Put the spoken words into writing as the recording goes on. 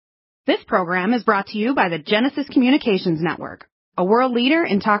This program is brought to you by the Genesis Communications Network, a world leader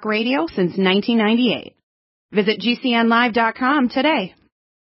in talk radio since 1998. Visit GCNlive.com today.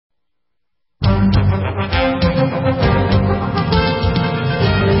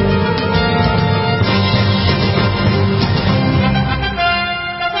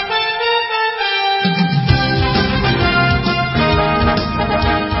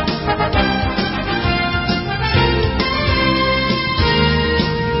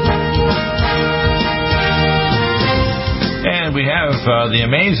 We have the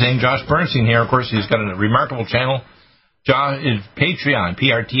amazing Josh Bernstein here. Of course, he's got a remarkable channel. Josh is Patreon,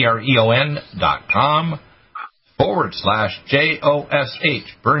 patreon.com/JOSH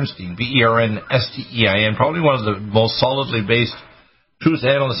Bernstein, BERNSTEIN. Probably one of the most solidly based truth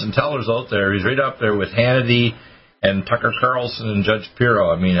analysts and tellers out there. He's right up there with Hannity and Tucker Carlson and Judge Pirro.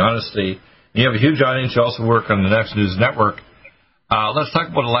 I mean, honestly, you have a huge audience. You also work on the Next News Network. Let's talk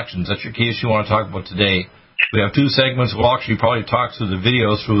about elections. That's your case you want to talk about today. We have two segments. We'll actually probably talk through the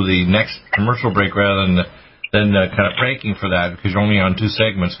video through the next commercial break rather than kind of breaking for that because you're only on two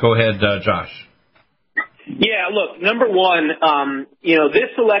segments. Go ahead, Josh. Yeah, look, number one, this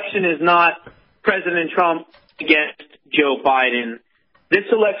election is not President Trump against Joe Biden. This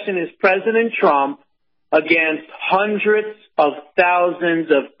election is President Trump against hundreds of thousands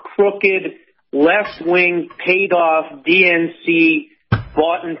of crooked, left-wing, paid-off, DNC,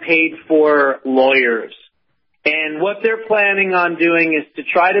 bought and paid-for lawyers. And what they're planning on doing is to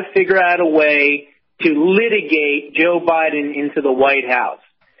try to figure out a way to litigate Joe Biden into the White House.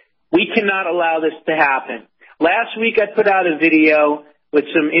 We cannot allow this to happen. Last week I put out a video with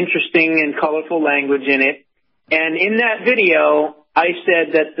some interesting and colorful language in it. And in that video, I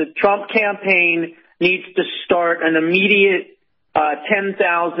said that the Trump campaign needs to start an immediate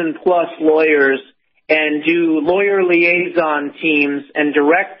 10,000-plus lawyers and do lawyer liaison teams and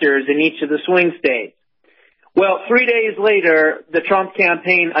directors in each of the swing states. Well, 3 days later, the Trump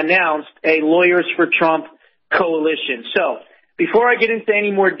campaign announced a Lawyers for Trump coalition. So, before I get into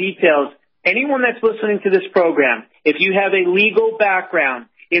any more details, anyone that's listening to this program, if you have a legal background,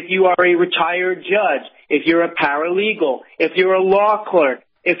 if you are a retired judge, if you're a paralegal, if you're a law clerk,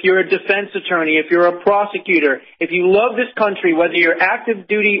 if you're a defense attorney, if you're a prosecutor, if you love this country, whether you're active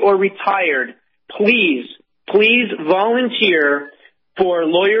duty or retired, please volunteer for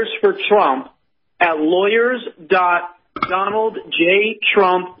Lawyers for Trump at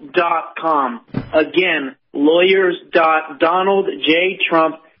lawyers.donaldjtrump.com. Again,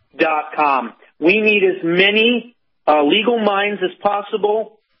 lawyers.donaldjtrump.com. We need as many legal minds as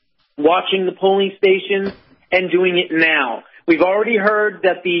possible watching the polling stations and doing it now. We've already heard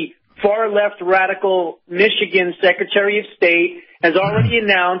that the far-left radical Michigan Secretary of State has already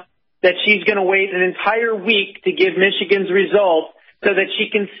announced that she's going to wait an entire week to give Michigan's results so that she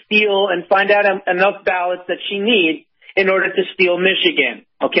can steal and find out enough ballots that she needs in order to steal Michigan,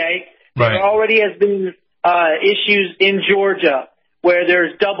 okay? Right. There already has been issues in Georgia where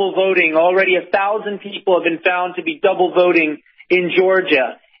there's double voting. Already 1,000 people have been found to be double voting in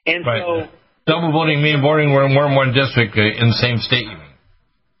Georgia. And right. So double voting means voting in more than one district in the same state, you mean?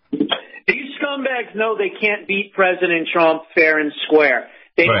 These scumbags know they can't beat President Trump fair and square.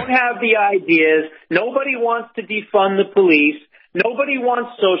 They right. don't have the ideas. Nobody wants to defund the police. Nobody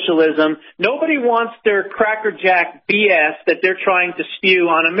wants socialism. Nobody wants their crackerjack BS that they're trying to spew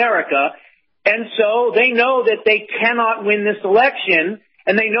on America. And so they know that they cannot win this election,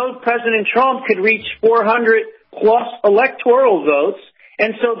 and they know President Trump could reach 400-plus electoral votes,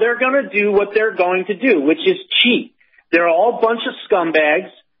 and so they're going to do what they're going to do, which is cheat. They're all a bunch of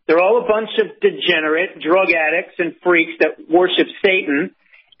scumbags. They're all a bunch of degenerate drug addicts and freaks that worship Satan,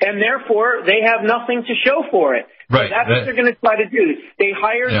 and therefore they have nothing to show for it. Right. So that's what they're going to try to do. They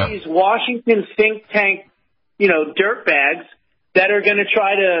hire these Washington think tank, dirtbags that are going to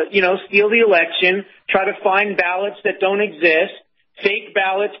try to, steal the election, try to find ballots that don't exist, fake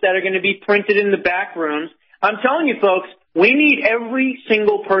ballots that are going to be printed in the back rooms. I'm telling you, folks, we need every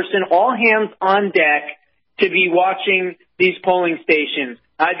single person, all hands on deck, to be watching these polling stations.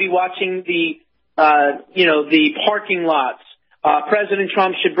 I'd be watching the parking lots. President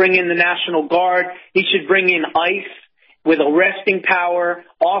Trump should bring in the National Guard. He should bring in ICE with arresting power,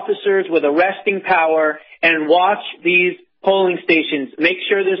 officers with arresting power, and watch these polling stations. Make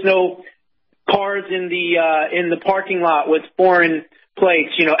sure there's no cars in the parking lot with foreign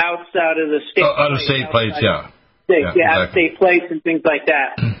plates, outside of the state. Out of state plates, yeah. Out of state plates and things like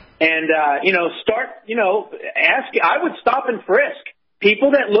that. And I would stop and frisk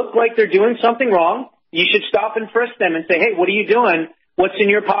people that look like they're doing something wrong. You should stop and frisk them and say, hey, what are you doing? What's in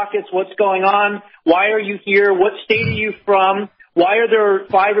your pockets? What's going on? Why are you here? What state are you from? Why are there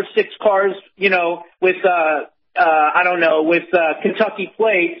 5 or 6 cars, with Kentucky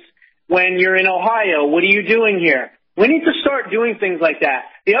plates when you're in Ohio? What are you doing here? We need to start doing things like that.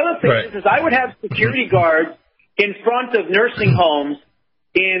 The other thing is I would have security guards in front of nursing homes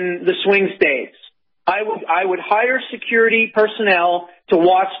in the swing states. I would hire security personnel to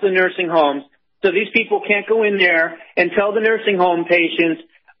watch the nursing homes so these people can't go in there and tell the nursing home patients,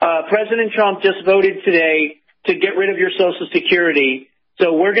 President Trump just voted today to get rid of your Social Security,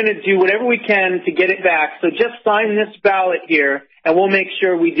 so we're going to do whatever we can to get it back. So just sign this ballot here, and we'll make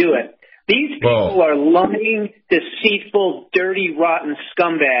sure we do it. These people are lying, deceitful, dirty, rotten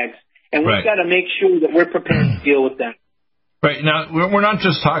scumbags, and we've got to make sure that we're prepared to deal with them. Right. Now, we're not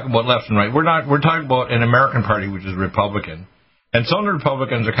just talking about left and right. We're talking about an American party, which is Republican. And some of the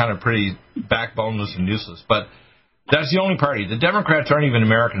Republicans are kind of pretty backboneless and useless. But that's the only party. The Democrats aren't even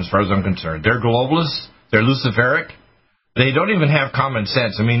American as far as I'm concerned. They're globalists. They're Luciferic. They don't even have common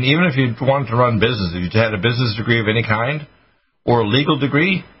sense. I mean, even if you wanted to run business, if you had a business degree of any kind or a legal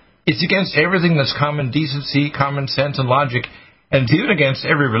degree, it's against everything that's common decency, common sense, and logic. And it's even against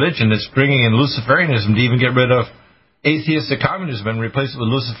every religion that's bringing in Luciferianism to even get rid of atheistic communism and replace it with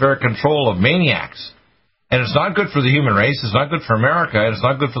Luciferic control of maniacs. And it's not good for the human race. It's not good for America. And it's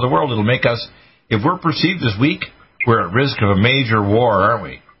not good for the world. It'll make us, if we're perceived as weak, we're at risk of a major war, aren't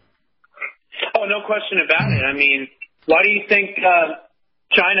we? Oh, no question about it. I mean, why do you think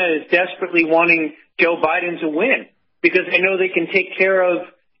China is desperately wanting Joe Biden to win? Because they know they can take care of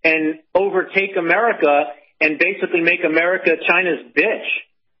and overtake America and basically make America China's bitch.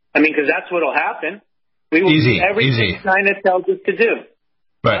 I mean, because that's what will happen. We will do everything China tells us to do.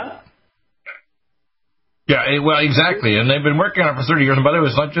 Right. Huh? Yeah, well, exactly. And they've been working on it for 30 years. And by the way,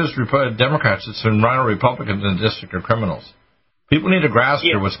 it's not just Democrats. It's been rhino Republicans in the district of criminals. People need to grasp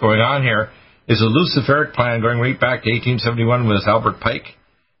here what's going on here is a Luciferic plan going right back to 1871 with Albert Pike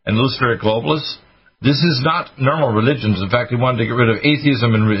and Luciferic globalists. This is not normal religions. In fact, they wanted to get rid of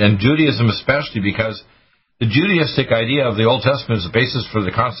atheism and Judaism especially because the Judaistic idea of the Old Testament is the basis for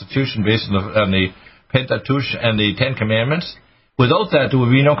the Constitution based on the Pentateuch and the Ten Commandments. Without that, there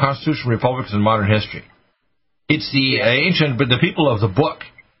would be no constitutional republics in modern history. It's the ancient, but the people of the book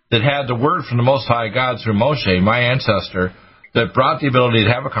that had the word from the Most High God through Moshe, my ancestor, that brought the ability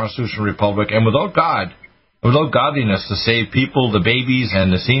to have a constitutional republic. And without God, without godliness to save people, the babies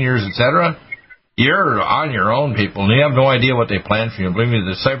and the seniors, etc., you're on your own, people, and you have no idea what they plan for you. Believe me,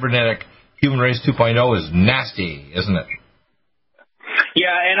 the cybernetic human race 2.0 is nasty, isn't it?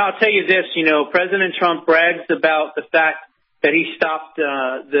 Yeah, and I'll tell you this, President Trump brags about the fact that he stopped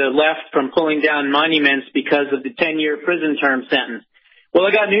the left from pulling down monuments because of the 10-year prison term sentence. Well,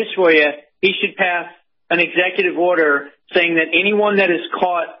 I got news for you. He should pass an executive order saying that anyone that is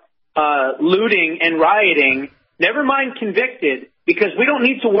caught looting and rioting, never mind convicted, because we don't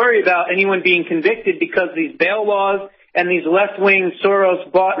need to worry about anyone being convicted because these bail laws and these left-wing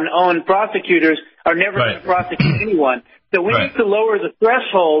Soros-bought and owned prosecutors are never going to prosecute anyone. So we need to lower the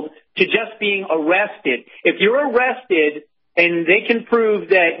threshold to just being arrested. If you're arrested and they can prove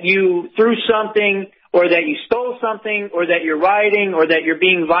that you threw something or that you stole something or that you're rioting or that you're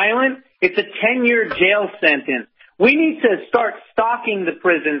being violent, it's a 10-year jail sentence. We need to start stocking the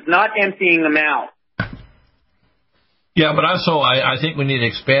prisons, not emptying them out. Yeah, but also I think we need to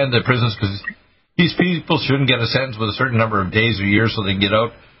expand the prisons because these people shouldn't get a sentence with a certain number of days or years so they can get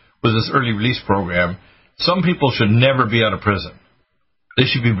out with this early release program. Some people should never be out of prison. They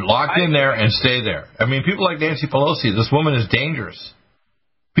should be locked in there and stay there. I mean, people like Nancy Pelosi, this woman is dangerous.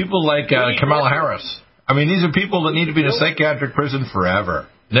 People like Kamala Harris. I mean, these are people that need to be in a psychiatric prison forever,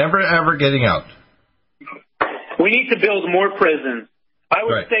 never, ever getting out. We need to build more prisons. I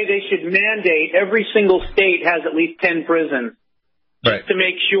would say they should mandate every single state has at least 10 prisons just to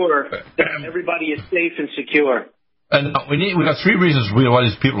make sure that everybody is safe and secure. And we got 3 reasons why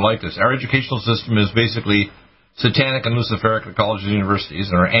these people like this. Our educational system is basically satanic and Luciferic at colleges and universities,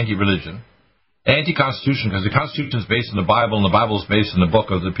 and are anti-religion, anti-constitution, because the Constitution is based on the Bible, and the Bible is based on the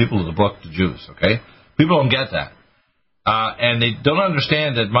book of the people of the book, the Jews, okay? People don't get that. And they don't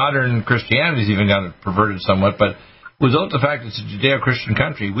understand that modern Christianity has even got it perverted somewhat, but without the fact that it's a Judeo-Christian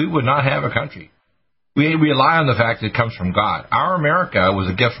country, we would not have a country. We rely on the fact that it comes from God. Our America was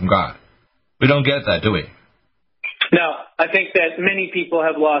a gift from God. We don't get that, do we? No, I think that many people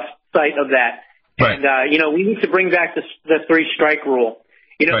have lost sight of that. And, we need to bring back the 3-strike rule.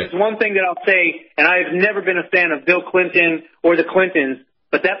 There's one thing that I'll say, and I've never been a fan of Bill Clinton or the Clintons,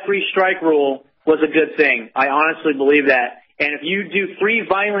 but that 3-strike rule was a good thing. I honestly believe that. And if you do 3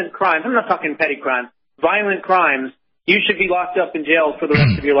 violent crimes, I'm not talking petty crimes, violent crimes, you should be locked up in jail for the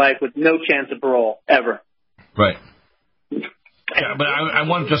rest of your life with no chance of parole, ever. Right. Yeah, but I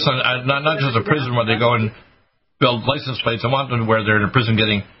want just not just a prison where they go and build license plates. I want them where they're in a prison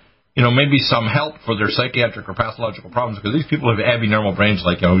getting, maybe some help for their psychiatric or pathological problems, because these people have abnormal brains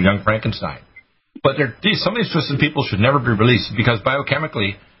like, young Frankenstein. But some of these twisted people should never be released because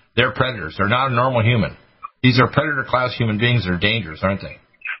biochemically they're predators. They're not a normal human. These are predator-class human beings that are dangerous, aren't they?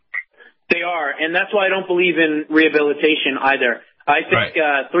 They are, and that's why I don't believe in rehabilitation either. I think right.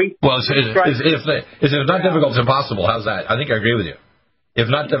 Well, if not difficult, it's impossible. How's that? I think I agree with you. If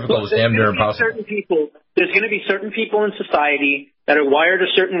not difficult, it's damn near impossible. There's going to be certain people in society that are wired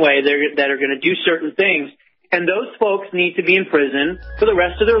a certain way, that are going to do certain things, and those folks need to be in prison for the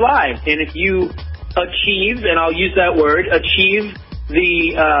rest of their lives. And if you achieve, and I'll use that word, achieve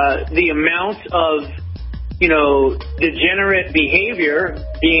the amount of degenerate behavior,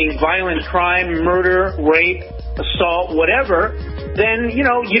 being violent crime, murder, rape, assault, whatever, then, you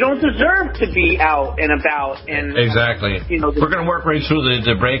don't deserve to be out and about. And exactly. We're going to work right through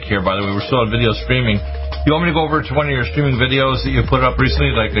the break here, by the way. We're still on video streaming. You want me to go over to one of your streaming videos that you put up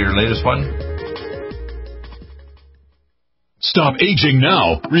recently, like your latest one? Stop aging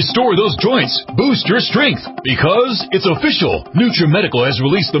now. Restore those joints. Boost your strength. Because it's official. NutriMedical has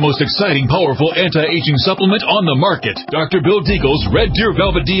released the most exciting, powerful anti-aging supplement on the market. Dr. Bill Deagle's Red Deer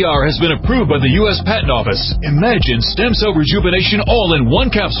Velvet DR has been approved by the U.S. Patent Office. Imagine stem cell rejuvenation all in one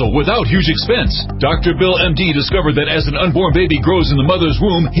capsule without huge expense. Dr. Bill MD discovered that as an unborn baby grows in the mother's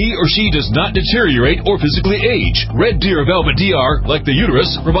womb, he or she does not deteriorate or physically age. Red Deer Velvet DR, like the uterus,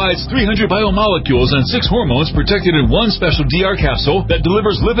 provides 300 biomolecules and 6 hormones protected in one special DR capsule that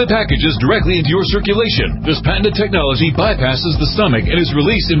delivers lipid packages directly into your circulation. This patented technology bypasses the stomach and is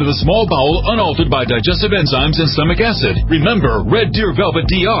released into the small bowel unaltered by digestive enzymes and stomach acid. Remember, Red Deer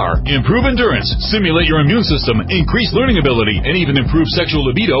Velvet DR. Improve endurance, stimulate your immune system, increase learning ability, and even improve sexual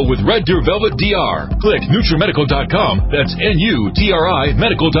libido with Red Deer Velvet DR. Click NutriMedical.com, that's NutriMedical.com,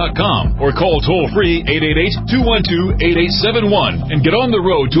 medical.com, or call toll-free 888-212-8871 and get on the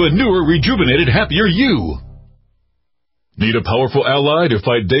road to a newer, rejuvenated, happier you. Need a powerful ally to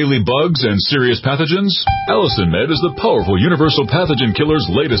fight daily bugs and serious pathogens? Allicin Med is the powerful universal pathogen killer's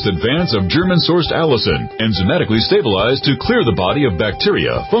latest advance of German-sourced allicin, enzymatically stabilized to clear the body of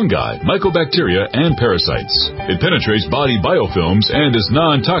bacteria, fungi, mycobacteria, and parasites. It penetrates body biofilms and is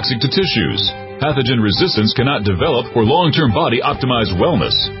non-toxic to tissues. Pathogen resistance cannot develop for long-term body-optimized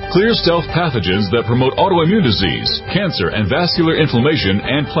wellness. Clear stealth pathogens that promote autoimmune disease, cancer, and vascular inflammation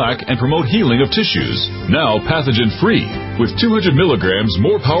and plaque and promote healing of tissues. Now pathogen-free. With 200 milligrams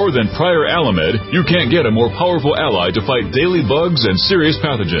more power than prior Alamed, you can't get a more powerful ally to fight daily bugs and serious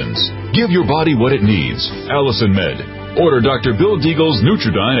pathogens. Give your body what it needs. Allicin Med. Order Dr. Bill Deagle's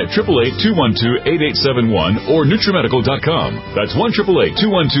Nutridyne at 888-212-8871 or NutriMedical.com. That's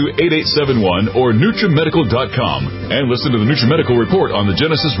 1-888-212-8871 or NutriMedical.com. And listen to the NutriMedical Report on the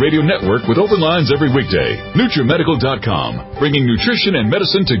Genesis Radio Network with open lines every weekday. NutriMedical.com, bringing nutrition and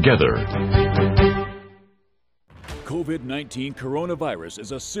medicine together. COVID-19 coronavirus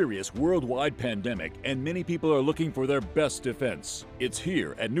is a serious worldwide pandemic, and many people are looking for their best defense. It's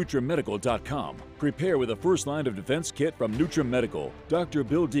here at NutriMedical.com. Prepare with a first line of defense kit from NutriMedical. Dr.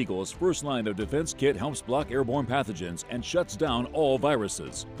 Bill Deagle's first line of defense kit helps block airborne pathogens and shuts down all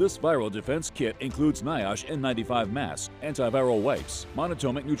viruses. This viral defense kit includes NIOSH N95 masks, antiviral wipes,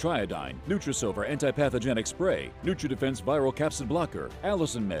 monotomic Nutriodine, Nutrisilver antipathogenic spray, NutriDefense viral capsid blocker,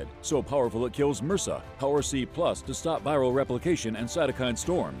 Allicin Med, so powerful it kills MRSA, Power C Plus to stop viral replication and cytokine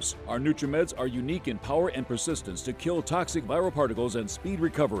storms. Our NutriMeds are unique in power and persistence to kill toxic viral particles and speed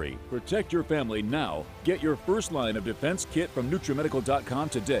recovery. Protect your family now. Get your first line of defense kit from NutriMedical.com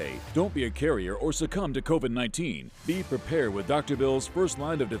today. Don't be a carrier or succumb to COVID-19. Be prepared with Dr. Bill's first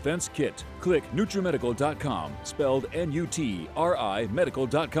line of defense kit. Click NutriMedical.com, spelled N-U-T-R-I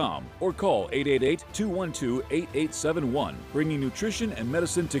Medical.com, or call 888-212-8871, bringing nutrition and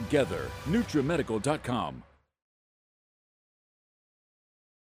medicine together. NutriMedical.com.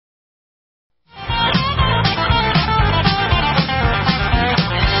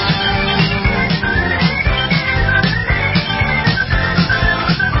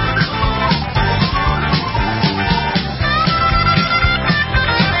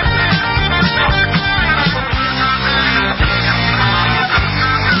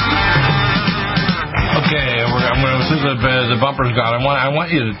 The bumper's gone. I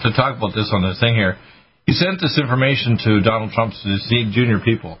want you to talk about this on this thing here. He sent this information to Donald Trump's junior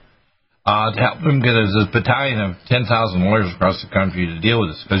people to help him get his battalion of 10,000 lawyers across the country to deal with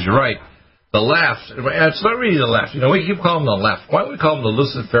this. Because you're right, the left, it's not really the left. We keep calling them the left. Why don't we call them the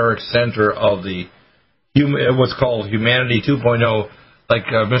luciferic center of the what's called Humanity 2.0, like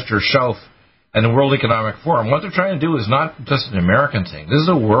Mr. Schauf and the World Economic Forum. What they're trying to do is not just an American thing. This is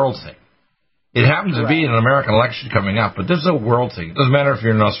a world thing. It happens to be an American election coming up, but this is a world thing. It doesn't matter if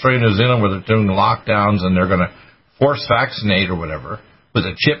you're in Australia, New Zealand, where they're doing lockdowns and they're going to force vaccinate or whatever with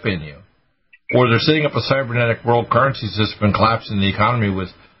a chip in you, or they're setting up a cybernetic world currency system and collapsing the economy with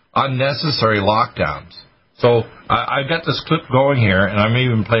unnecessary lockdowns. So I've got this clip going here, and I may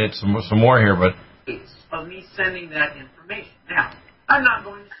even play it some more here, but of me sending that information. Now, I'm not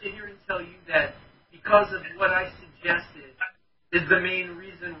going to sit here and tell you that because of what I suggested is the main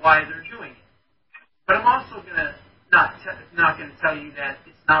reason why they're doing it. But I'm also going to not going to tell you that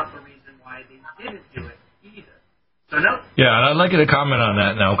it's not the reason why they didn't do it either. So no. Yeah, and I'd like you to comment on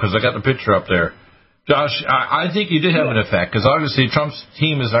that now because I got the picture up there. Josh, I think you did have an effect because obviously Trump's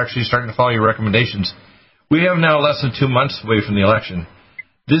team is actually starting to follow your recommendations. We have now less than 2 months away from the election.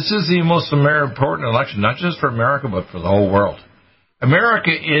 This is the most important election, not just for America, but for the whole world.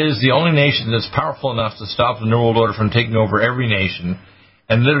 America is the only nation that's powerful enough to stop the New World Order from taking over every nation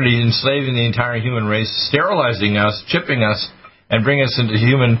and literally enslaving the entire human race, sterilizing us, chipping us, and bring us into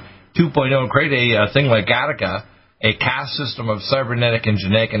human 2.0, create a thing like Gattaca, a caste system of cybernetic and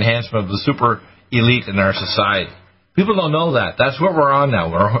genetic enhancement of the super elite in our society. People don't know that. That's what we're on now.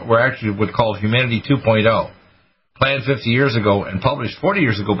 We're actually what's called Humanity 2.0. Planned 50 years ago and published 40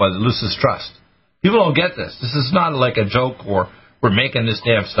 years ago by the Lucis Trust. People don't get this. This is not like a joke or we're making this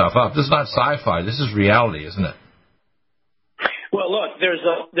damn stuff up. This is not sci-fi. This is reality, isn't it? Well, look,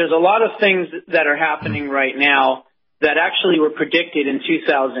 there's a lot of things that are happening right now that actually were predicted in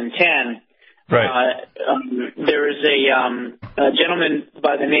 2010. Right. There is a gentleman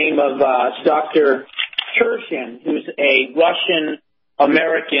by the name of Dr. Turshin, who's a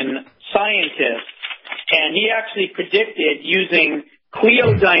Russian-American scientist, and he actually predicted using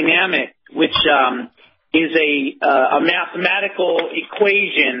cliodynamics, which is a mathematical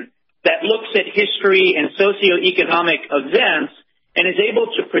equation that looks at history and socioeconomic events and is able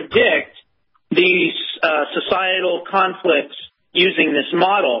to predict these societal conflicts using this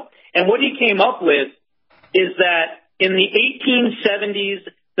model. And what he came up with is that in the 1870s,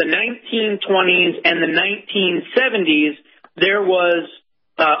 the 1920s, and the 1970s, there was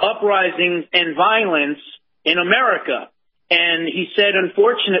uprisings and violence in America. And he said,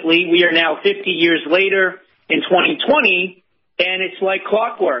 unfortunately, we are now 50 years later in 2020, and it's like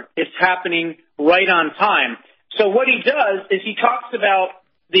clockwork. It's happening right on time. So what he does is he talks about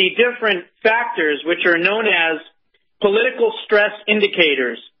the different factors which are known as political stress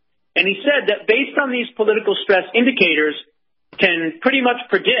indicators. And he said that based on these political stress indicators can pretty much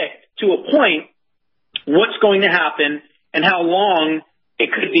predict to a point what's going to happen and how long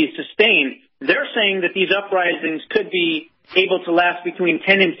it could be sustained. They're saying that these uprisings could be able to last between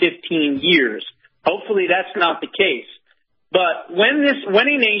 10 and 15 years. Hopefully that's not the case. But when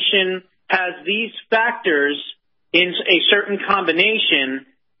a nation has these factors in a certain combination,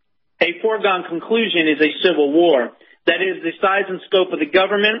 a foregone conclusion is a civil war. That is the size and scope of the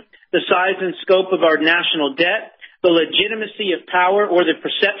government, the size and scope of our national debt, the legitimacy of power or the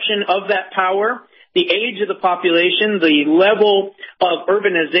perception of that power, the age of the population, the level of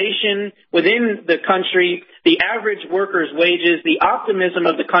urbanization within the country, the average worker's wages, the optimism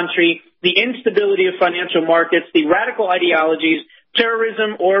of the country, the instability of financial markets, the radical ideologies,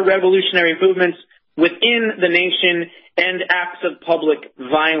 terrorism or revolutionary movements within the nation, and acts of public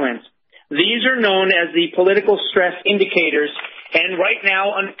violence. These are known as the political stress indicators, and right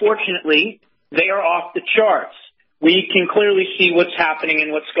now, unfortunately, they are off the charts. We can clearly see what's happening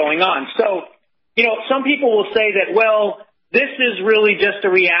and what's going on. So, some people will say that, well, this is really just a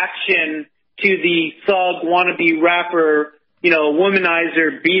reaction to the thug wannabe rapper,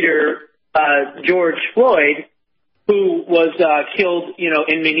 womanizer, beater, George Floyd, who was killed,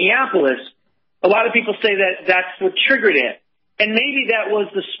 in Minneapolis. A lot of people say that that's what triggered it. And maybe that was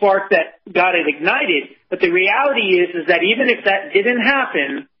the spark that got it ignited. But the reality is that even if that didn't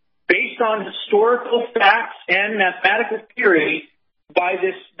happen, based on historical facts and mathematical theory by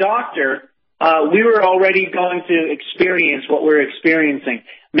this doctor, we were already going to experience what we're experiencing.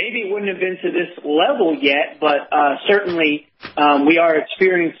 Maybe it wouldn't have been to this level yet, but certainly we are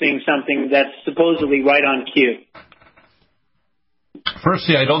experiencing something that's supposedly right on cue.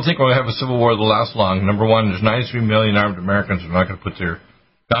 Firstly, I don't think we'll have a civil war that'll last long. Number one, there's 93 million armed Americans who are not going to put their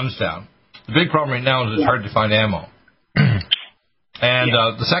guns down. The big problem right now is it's hard to find ammo. And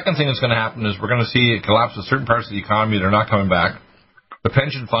the second thing that's going to happen is we're going to see a collapse of certain parts of the economy that are not coming back. The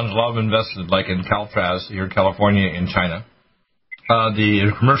pension funds, a lot of them invested, like in Caltraz here in California, in China. The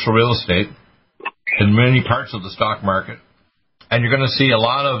commercial real estate, in many parts of the stock market. And you're going to see a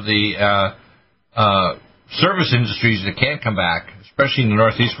lot of the service industries that can't come back, especially in the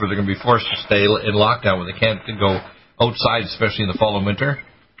Northeast where they're going to be forced to stay in lockdown where they can't go outside, especially in the fall and winter.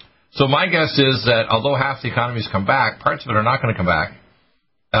 So my guess is that although half the economy's come back, parts of it are not going to come back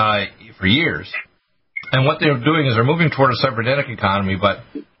for years. And what they're doing is they're moving toward a cybernetic economy, but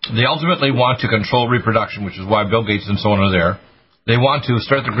they ultimately want to control reproduction, which is why Bill Gates and so on are there. They want to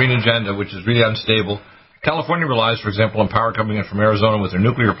start the green agenda, which is really unstable. California relies, for example, on power coming in from Arizona with their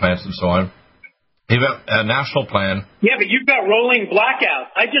nuclear plants and so on. They've got a national plan. Yeah, but you've got rolling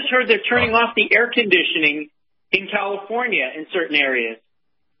blackouts. I just heard they're turning off the air conditioning in California in certain areas.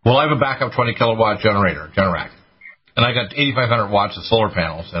 Well, I have a backup 20-kilowatt generator, Generac. And I got 8,500 watts of solar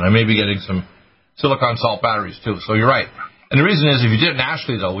panels, and I may be getting some silicon salt batteries, too. So you're right. And the reason is, if you did it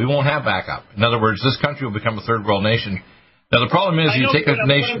nationally, though, we won't have backup. In other words, this country will become a third-world nation. Now, the problem is, you take a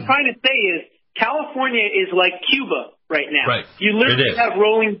nation... What I'm trying to say is, California is like Cuba right now. Right. You literally have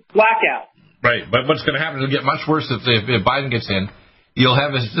rolling blackouts. Right. But what's going to happen, it'll get much worse if Biden gets in. You'll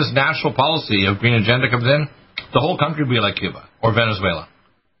have this national policy of green agenda comes in. The whole country will be like Cuba or Venezuela.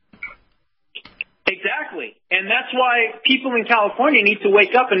 Exactly. And that's why people in California need to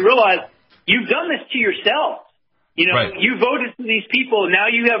wake up and realize you've done this to yourself. You know, right. You voted for these people, and now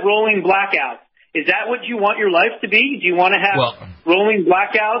you have rolling blackouts. Is that what you want your life to be? Do you want to have rolling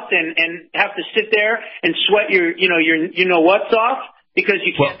blackouts and have to sit there and sweat your what's off because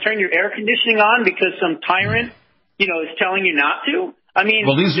you can't turn your air conditioning on because some tyrant, is telling you not to? I mean,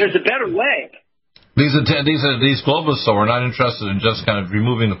 there's a better way. These globalists, though, are not interested in just kind of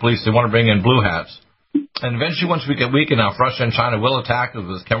removing the police. They want to bring in blue hats. And eventually, once we get weak enough, Russia and China will attack us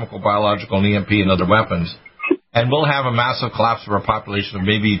with chemical, biological, and EMP and other weapons. And we'll have a massive collapse of our population of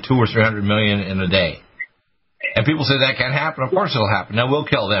maybe 200 or 300 million in a day. And people say that can't happen. Of course it'll happen. Now, we'll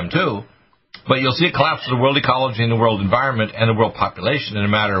kill them, too. But you'll see a collapse of the world ecology and the world environment and the world population in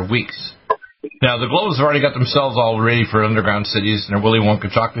a matter of weeks. Now, the globalists have already got themselves all ready for underground cities and their Willy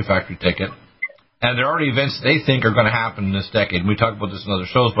Wonka chocolate factory ticket. And there are already events they think are going to happen in this decade. And we talk about this in other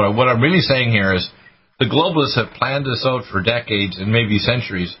shows. But what I'm really saying here is the globalists have planned this out for decades and maybe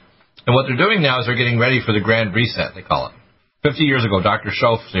centuries. And what they're doing now is they're getting ready for the Grand Reset, they call it. 50 years ago, Dr.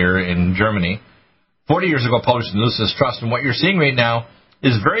 Schoaf here in Germany, 40 years ago, published in Lucis Trust. And what you're seeing right now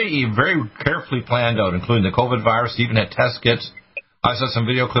is very, very carefully planned out, including the COVID virus. He even had test kits. I saw some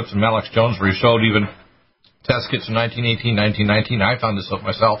video clips from Alex Jones where he showed even test kits from 1918, 1919. I found this out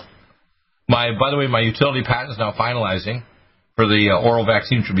myself. By the way, my utility patent is now finalizing for the oral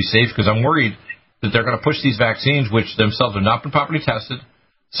vaccine to be safe because I'm worried that they're going to push these vaccines, which themselves have not been properly tested.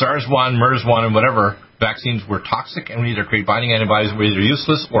 SARS-1, MERS-1, and whatever vaccines were toxic and either create binding antibodies were either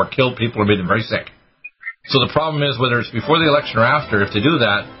useless or killed people or made them very sick. So the problem is, whether it's before the election or after, if they do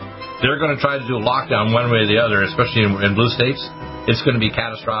that, they're going to try to do a lockdown one way or the other, especially in blue states. It's going to be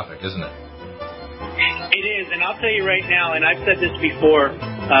catastrophic, isn't it? It is, and I'll tell you right now, and I've said this before,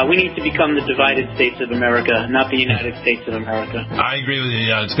 we need to become the divided states of America, not the United States of America. I agree with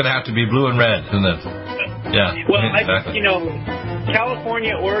you. Yeah, it's going to have to be blue and red, isn't it? Yeah. Well, exactly.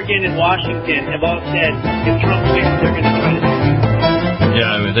 California, Oregon, and Washington have all said if Trump wins, they're going to try to do it. Yeah,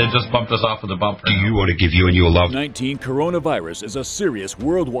 I mean, they just bumped us off with a bumper. Do you want to give you and your loved COVID-19 coronavirus is a serious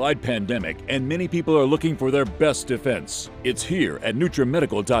worldwide pandemic, and many people are looking for their best defense. It's here at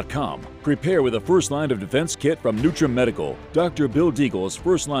NutriMedical.com. Prepare with a first line of defense kit from NutriMedical. Dr. Bill Deagle's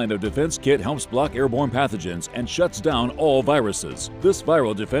first line of defense kit helps block airborne pathogens and shuts down all viruses. This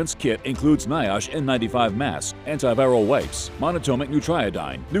viral defense kit includes NIOSH N95 mask, antiviral wipes, monatomic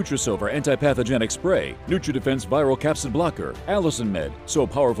Nutriodine, Nutrisilver antipathogenic spray, NutriDefense viral capsid blocker, Allison Med, so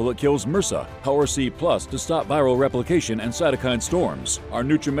powerful it kills MRSA, Power C Plus to stop viral replication and cytokine storms. Our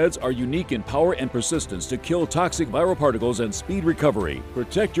NutriMeds are unique in power and persistence to kill toxic viral particles and speed recovery.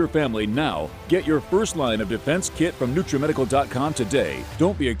 Protect your family now. Get your first line of defense kit from NutriMedical.com today.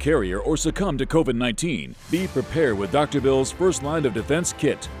 Don't be a carrier or succumb to COVID-19. Be prepared with Dr. Bill's first line of defense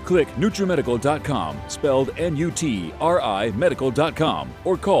kit. Click NutriMedical.com, spelled N-U-T-R-I medical.com,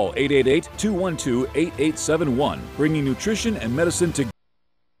 or call 888-212-8871, bringing nutrition and medicine to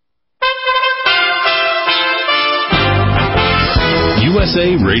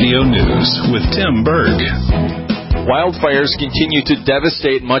USA Radio News with Tim Berg. Wildfires continue to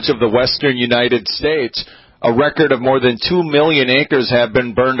devastate much of the western United States. A record of more than 2 million acres have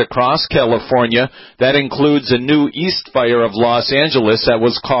been burned across California. That includes a new East Fire of Los Angeles that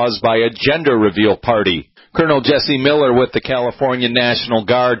was caused by a gender reveal party. Colonel Jesse Miller with the California National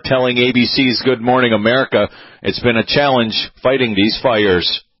Guard telling ABC's Good Morning America it's been a challenge fighting these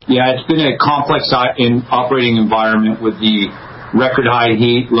fires. Yeah, it's been a complex operating environment with the record high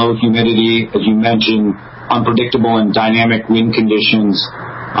heat, low humidity, as you mentioned, unpredictable and dynamic wind conditions.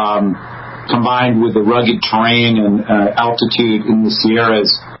 combined with the rugged terrain and altitude in the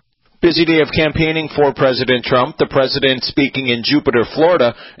Sierras. Busy day of campaigning for President Trump, the president speaking in Jupiter,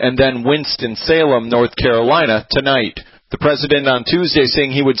 Florida, and then Winston-Salem, North Carolina, tonight. The president on Tuesday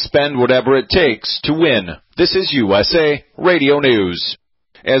saying he would spend whatever it takes to win. This is USA Radio News.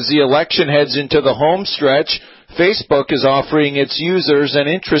 As the election heads into the home stretch, Facebook is offering its users an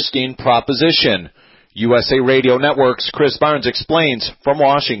interesting proposition. USA Radio Network's Chris Barnes explains from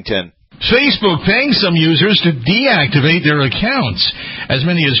Washington. Facebook paying some users to deactivate their accounts. As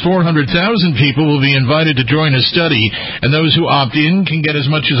many as 400,000 people will be invited to join a study, and those who opt in can get as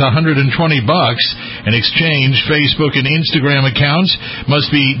much as $120. In exchange, Facebook and Instagram accounts must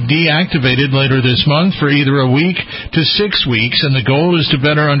be deactivated later this month for either a week to 6 weeks, and the goal is to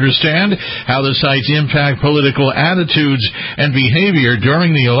better understand how the sites impact political attitudes and behavior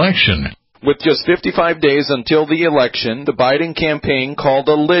during the election. With just 55 days until the election, the Biden campaign called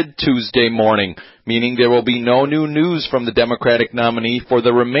a lid Tuesday morning, meaning there will be no new news from the Democratic nominee for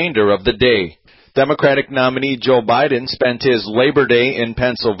the remainder of the day. Democratic nominee Joe Biden spent his Labor Day in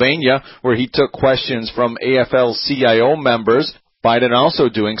Pennsylvania, where he took questions from AFL-CIO members. Biden also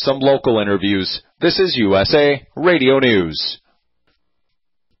doing some local interviews. This is USA Radio News.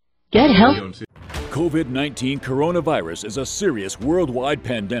 Get help. COVID-19 coronavirus is a serious worldwide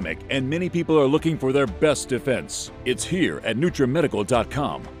pandemic, and many people are looking for their best defense. It's here at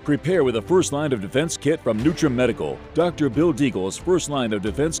NutriMedical.com. Prepare with a first line of defense kit from NutriMedical. Dr. Bill Deagle's first line of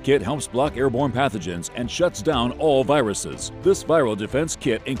defense kit helps block airborne pathogens and shuts down all viruses. This viral defense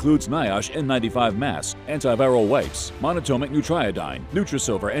kit includes NIOSH N95 mask, antiviral wipes, monatomic Nutriodine,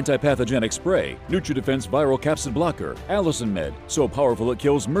 Nutrisilver antipathogenic spray, NutriDefense viral capsid blocker, Allison Med, so powerful it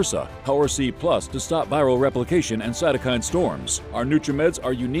kills MRSA, Power C Plus to stop viral replication and cytokine storms. Our NutriMeds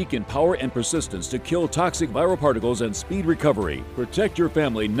are unique in power and persistence to kill toxic viral particles and speed recovery. Protect your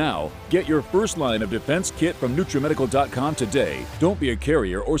family now. Get your first line of defense kit from NutriMedical.com today. Don't be a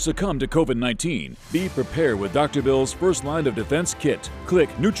carrier or succumb to COVID-19. Be prepared with Dr. Bill's first line of defense kit. Click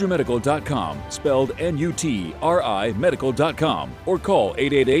NutriMedical.com, spelled N-U-T-R-I medical.com, or call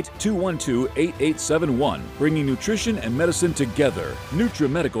 888-212-8871, bringing nutrition and medicine together.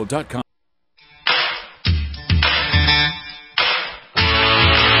 NutriMedical.com.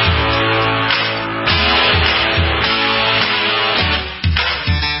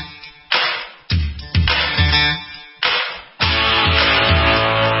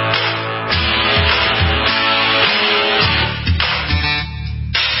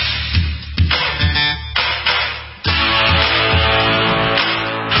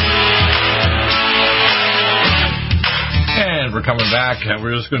 Coming back,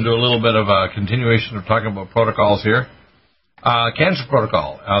 we're just going to do a little bit of a continuation of talking about protocols here. Cancer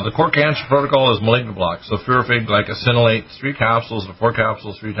protocol. The core cancer protocol is malignant block. So Sulfurafig glycosinolate, 3 capsules to 4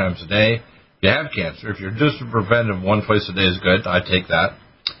 capsules 3 times a day. If you have cancer, if you're just preventive, 1 twice a day is good. I take that.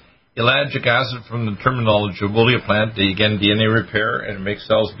 Ellagic acid from the terminal Jubilee plant, again, DNA repair, and it makes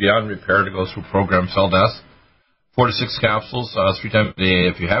cells beyond repair to go through programmed cell death. 4 to 6 capsules 3 times a day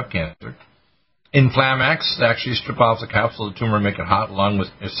if you have cancer. Inflamax, they actually strip off the capsule of the tumor and make it hot, along with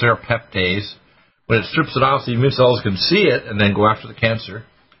serapeptase. When it strips it off, the immune cells can see it and then go after the cancer.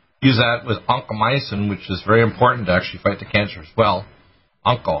 Use that with oncomycin, which is very important to actually fight the cancer as well.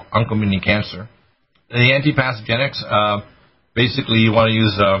 Onco meaning cancer. The antipathogenics, basically you want to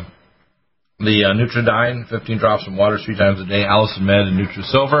use the Nutriodine, 15 drops in water 3 times a day, Allison Med and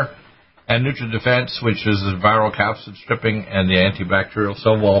Nutrisilver, and NutriDefense, which is the viral capsid stripping and the antibacterial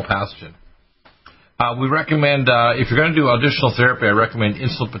cell wall pathogen. We recommend, if you're going to do additional therapy, I recommend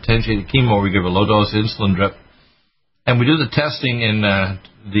insulin potentiated chemo. We give a low-dose insulin drip. And we do the testing in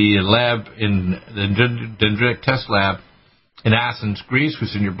the lab, in the dendritic test lab in Athens, Greece,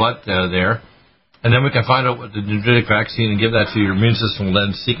 which is in your blood there. And then we can find out what the dendritic vaccine and give that to your immune system will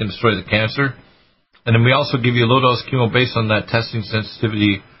then seek and destroy the cancer. And then we also give you a low-dose chemo based on that testing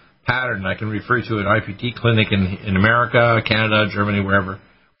sensitivity pattern. I can refer you to an IPT clinic in America, Canada, Germany, wherever,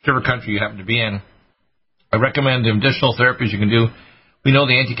 whichever country you happen to be in. I recommend the additional therapies you can do. We know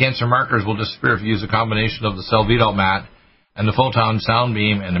the anti-cancer markers will disappear if you use a combination of the Cell-Vidal mat and the photon sound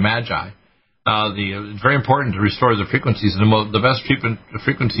beam and the Magi. It's very important to restore the frequencies. The best treatment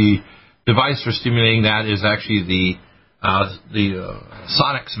frequency device for stimulating that is actually the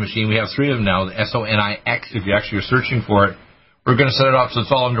Sonics machine. We have 3 of them now, the SONIX, if you actually are searching for it. We're going to set it up so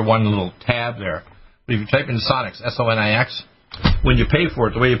it's all under one little tab there. But if you type in Sonics, SONIX, when you pay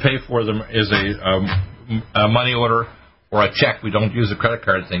for it, the way you pay for them is a money order or a check. We don't use a credit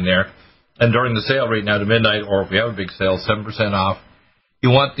card thing there. And during the sale right now to midnight, or if we have a big sale, 7% off.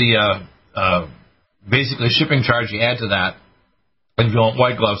 You want the basically shipping charge you add to that And if you want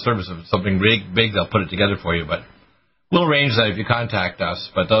white glove service, if it's something big, they'll put it together for you. But we'll arrange that if you contact us.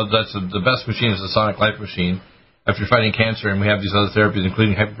 But that's the best machine is the Sonic Life machine. If you're fighting cancer, and we have these other therapies,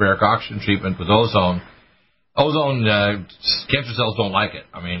 including hyperbaric oxygen treatment with ozone. Cancer cells don't like it.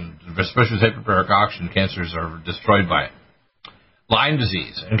 I mean, especially with hyperbaric oxygen, cancers are destroyed by it. Lyme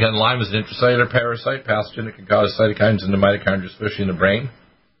disease. And again, Lyme is an intracellular parasite, pathogen that can cause cytokines in the mitochondria, especially in the brain.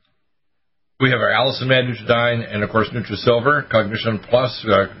 We have our Allison Med Nutridyne and, of course, NutriSilver, Cognition Plus,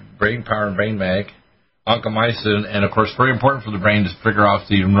 Brain Power and Brain Mag, Oncomycin, and, of course, very important for the brain to figure out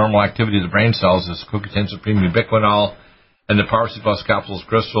the normal activity of the brain cells is CoQ10 Supreme Ubiquinol and the Power C Plus capsules,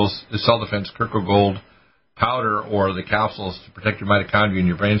 crystals, the Cell Defense Kirko Gold powder, or the capsules to protect your mitochondria and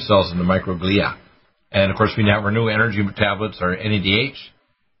your brain cells and the microglia. And, of course, we have our new energy tablets, our NADH,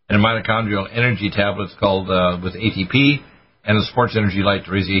 and a mitochondrial energy tablets called with ATP, and the Sports Energy Light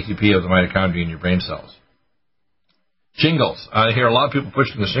to raise the ATP of the mitochondria in your brain cells. Shingles. I hear a lot of people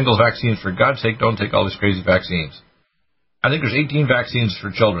pushing the shingles vaccines. For God's sake, don't take all these crazy vaccines. I think there's 18 vaccines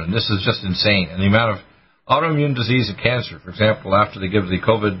for children. This is just insane. And the amount of autoimmune disease and cancer, for example, after they give the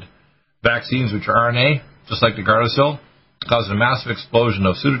COVID vaccines, which are RNA, just like the Gardasil, causes a massive explosion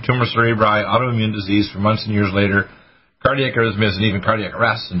of pseudotumor cerebri, autoimmune disease for months and years later, cardiac arrhythmias, and even cardiac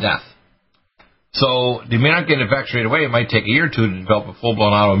arrest and death. So they may not get infected right away. It might take a year or two to develop a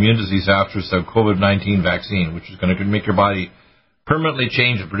full-blown autoimmune disease after the COVID-19 vaccine, which is going to make your body permanently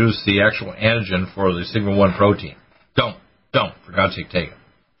change and produce the actual antigen for the sigma-1 protein. Don't, for God's sake, take it.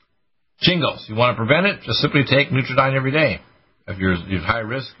 Shingles. You want to prevent it? Just simply take Nutridyne every day. If you're high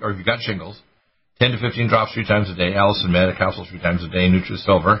risk or if you've got shingles, 10 to 15 drops 3 times a day, Allison Med, a capsule 3 times a day,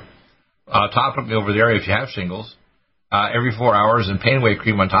 NutriSilver. Topically over the area if you have shingles. Every 4 hours, and pain away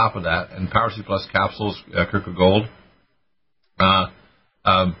cream on top of that, and Power C Plus capsules, Kirko Gold. The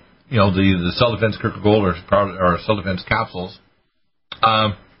Cell Defense Kirko Gold or Cell Defense capsules.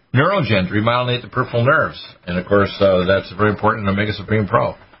 Neurogen to remyelinate the peripheral nerves, and of course that's very important in Omega Supreme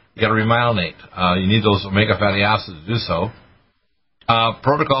Pro. You got to remyelinate. You need those omega fatty acids to do so.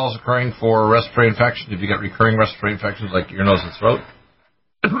 Protocols occurring for respiratory infections. If you get recurring respiratory infections like your nose and throat,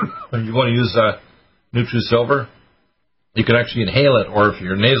 you want to use NutriSilver. You can actually inhale it, or if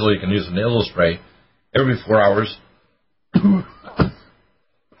you're nasal, you can use a nasal spray every 4 hours.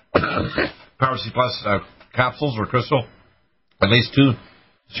 Power C Plus capsules or crystal, at least 2 to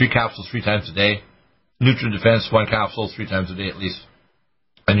 3 capsules 3 times a day. NutriDefense 1 capsule 3 times a day at least.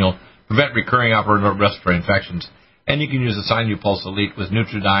 And you'll prevent recurring upper respiratory infections. And you can use the Sinupulse Elite with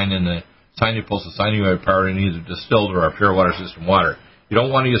Nutridyne and the Sinupulse with Sinuoid power in either distilled or a pure water system water. You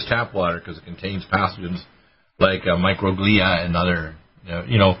don't want to use tap water because it contains pathogens like microglia and other,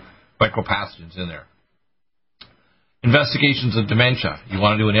 micropathogens in there. Investigations of dementia. You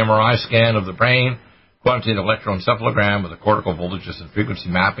want to do an MRI scan of the brain, quantitative electroencephalogram with a cortical voltages and frequency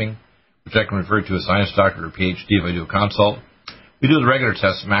mapping, which I can refer to as science doctor or PhD if I do a consult. We do the regular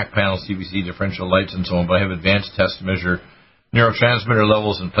tests, MAC panel, CBC, differential lights, and so on, but I have advanced tests to measure neurotransmitter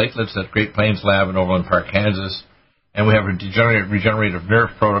levels and platelets at Great Plains Lab in Overland Park, Kansas. And we have a regenerative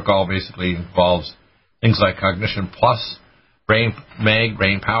nerve protocol, basically involves things like Cognition Plus, Brain Mag,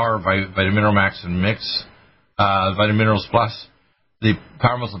 Brain Power, Vitamineral Max and Mix, Vitaminerals Plus, the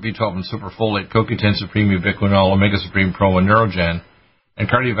Power Muscle B12 and Superfolate, CoQ10 Supreme Ubiquinol, Omega Supreme Pro, and Neurogen, and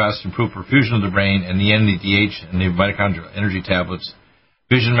Cardiovasc to improve perfusion of the brain, and the NADH and the mitochondrial energy tablets,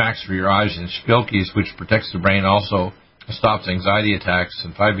 Vision Max for your eyes, and Spilkies, which protects the brain, also stops anxiety attacks,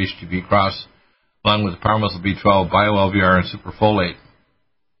 and 5-HTP Cross, along with the Power Muscle B12, BioLVR, and Superfolate,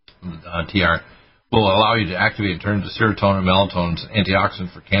 TR, will allow you to activate and turn to serotonin, melatonin,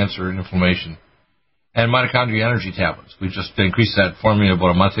 antioxidant for cancer and inflammation. And mitochondrial energy tablets. We just increased that formula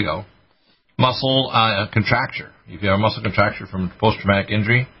about a month ago. Muscle contracture. If you have a muscle contracture from post-traumatic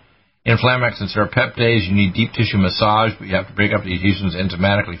injury, Inflamex and serapeptase, you need deep tissue massage, but you have to break up the adhesions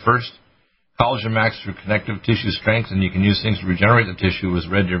enzymatically first. Collagen Max for connective tissue strength, and you can use things to regenerate the tissue with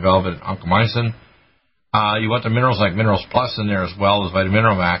Red Deer Velvet and Oncomycin. You want the minerals like Minerals Plus in there as well as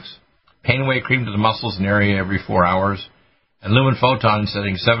Vitamineral Max. Pain away cream to the muscles and area every 4 hours. And Lumen Photon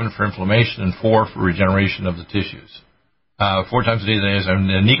setting 7 for inflammation and 4 for regeneration of the tissues. 4 times a day, and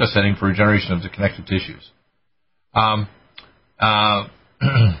the Nico setting for regeneration of the connective tissues.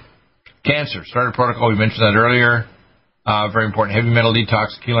 Cancer, starter protocol, we mentioned that earlier. Very important. Heavy metal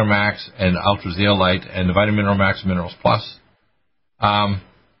detox, Keeler Max, and Ultra Zeolite, and the Vitamineral Max and Minerals Plus.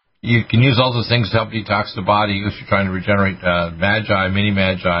 You can use all those things to help detox the body if you're trying to regenerate Magi, Mini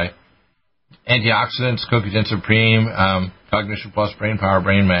Magi. Antioxidants, CoQ10 Supreme, Cognition Plus, Brain Power,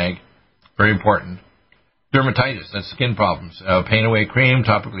 Brain Mag. Very important. Dermatitis, that's skin problems. Pain away cream,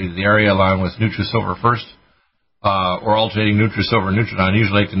 topically to the area, along with NutriSilver first. or alternating NutriSilver and Nutridyne. I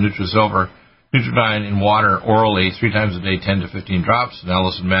usually take the NutriSilver, Nutridyne in water orally 3 times a day, 10 to 15 drops, and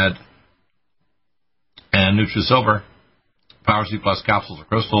Allison Med and NutriSilver, Power C Plus capsules or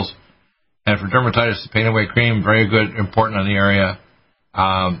crystals. And for dermatitis, the Pain Away Cream, very good, important on the area.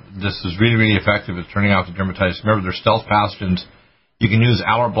 This is really, really effective at turning off the dermatitis. Remember, they're stealth pathogens. You can use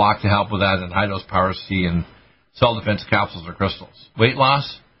Aller Block to help with that, and high-dose Power C and cell defense capsules or crystals. Weight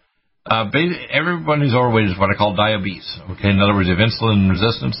loss. Everyone who's overweight is what I call diabetes. Okay, in other words, if insulin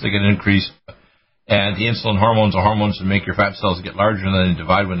resistance, they get increased, and the insulin hormones are hormones that make your fat cells get larger and then they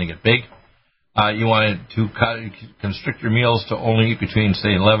divide when they get big. You want to constrict your meals to only eat between,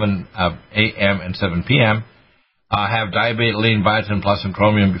 say, 11 a.m. and 7 p.m. Have diabetylene, biotin, plus, and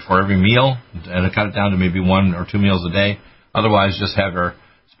chromium before every meal, and cut it down to maybe 1 or 2 meals a day. Otherwise, just have your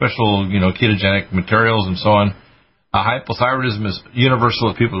special, ketogenic materials and so on. Hypothyroidism is universal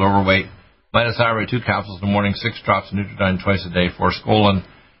with people with overweight. Mitothyroid 2 capsules in the morning, 6 drops of Nutridyne twice a day, forskolin,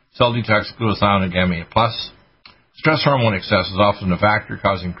 cell detox, glutathione, and gamma 8+. Stress hormone excess is often a factor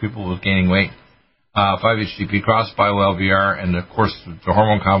causing people with gaining weight. 5-HTP cross, BioLVR, and of course the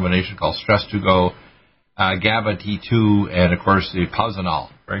hormone combination called Stress 2 Go, GABA T2, and of course the Posinol.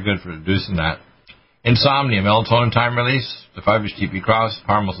 Very good for reducing that. Insomnia, melatonin time release, the 5-HTP cross,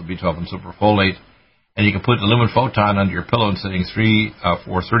 power muscle B12 and superfolate. And you can put the Lumen Photon under your pillow in settings 3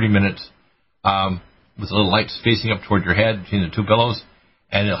 for 30 minutes with a little light facing up toward your head between the 2 pillows,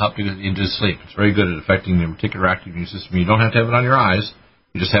 and it'll help you into sleep. It's very good at affecting the reticular active immune system. You don't have to have it on your eyes.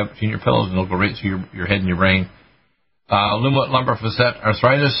 You just have it between your pillows, and it'll go right through your head and your brain. Lumbar facet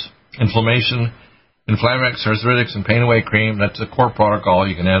arthritis, inflammation, Inflamex, arthritis, and Pain Away Cream. That's a core protocol.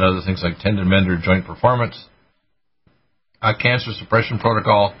 You can add other things like tendon mender, joint performance. Cancer suppression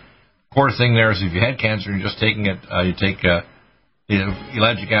protocol. Core thing there is if you had cancer and you're just taking it, you take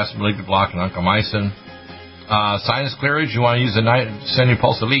ellagic acid, malignant block, and oncomycin. Sinus clearage, you want to use the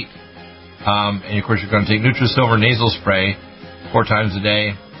Senupulse Elite. And of course, you're going to take NutriSilver nasal spray 4 times a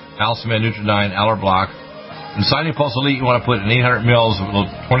day, Alcimed, Nutridyne, Aller Block. And Sinupulse Elite, you want to put in 800 mils of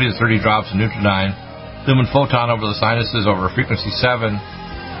 20 to 30 drops of Nutridyne. Lumen Photon over the sinuses over frequency 7,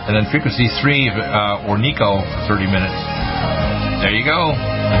 and then frequency 3 or Nico for 30 minutes. There you go.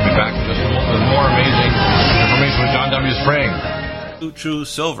 We'll be back just with more amazing information with John W. Spring. True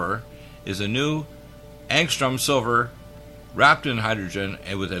Silver is a new angstrom silver wrapped in hydrogen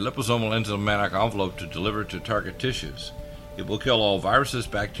and with a liposomal enzymatic envelope to deliver to target tissues. It will kill all viruses,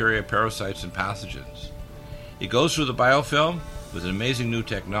 bacteria, parasites, and pathogens. It goes through the biofilm with an amazing new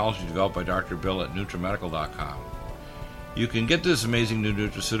technology developed by Dr. Bill at NutriMedical.com. You can get this amazing new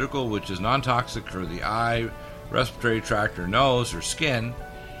nutraceutical, which is non-toxic for the eye, respiratory tract, or nose, or skin,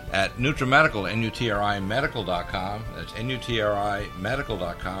 at NutriMedical, NutriMedical.com. That's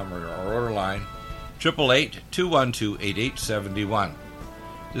NutriMedical.com, or our order line, 888-212-8871.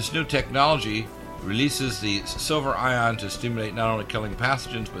 This new technology releases the silver ion to stimulate not only killing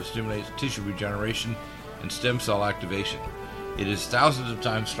pathogens, but stimulates tissue regeneration and stem cell activation. It is thousands of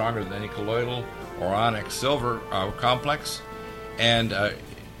times stronger than any colloidal or onyx silver complex, and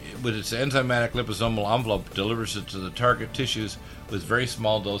with its enzymatic liposomal envelope, delivers it to the target tissues with very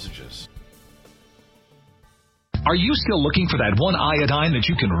small dosages. Are you still looking for that one iodine that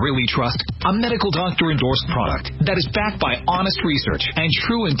you can really trust? A medical doctor-endorsed product that is backed by honest research and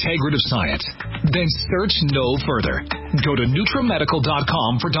true integrative science? Then search no further. Go to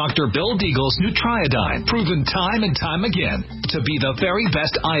NutriMedical.com for Dr. Bill Deagle's Nutriodine, proven time and time again to be the very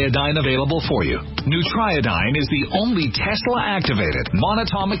best iodine available for you. Nutriodine is the only Tesla-activated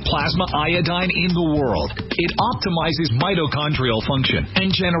monatomic plasma iodine in the world. It optimizes mitochondrial function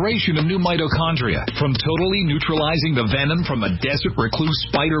and generation of new mitochondria from totally neutralizing the venom from a desert recluse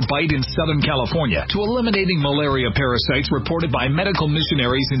spider bite in Southern California to eliminating malaria parasites reported by medical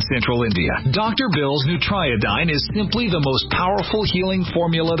missionaries in Central India. Dr. Bill's Nutriodine is simply the most powerful healing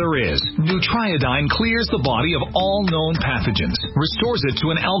formula there is. Nutriodine clears the body of all known pathogens, restores it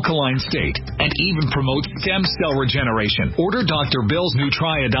to an alkaline state, and even promotes stem cell regeneration. Order Dr. Bill's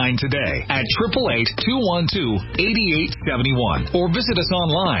Nutriodine today at 888-212-8871 or visit us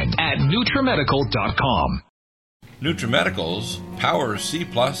online at NutriMedical.com. NutriMedical's Power C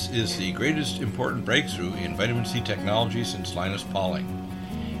Plus is the greatest important breakthrough in vitamin C technology since Linus Pauling.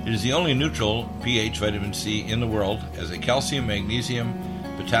 It is the only neutral pH vitamin C in the world as a calcium, magnesium,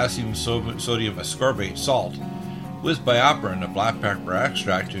 potassium, sodium ascorbate salt with BioPerine, a black pepper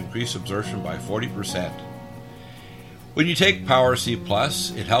extract, to increase absorption by 40%. When you take Power C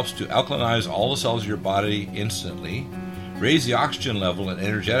Plus, it helps to alkalinize all the cells of your body instantly, raise the oxygen level and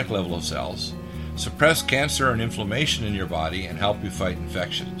energetic level of cells, suppress cancer and inflammation in your body, and help you fight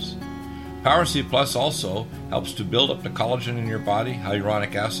infections. Power C Plus also helps to build up the collagen in your body,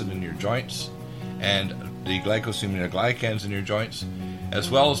 hyaluronic acid in your joints, and the glycosaminoglycans in your joints, as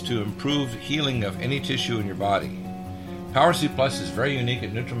well as to improve healing of any tissue in your body. Power C Plus is very unique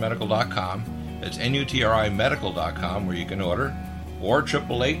at NutriMedical.com. It's NutriMedical.com where you can order, or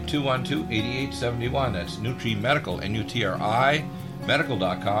 888-212-8871. That's NutriMedical, Nutri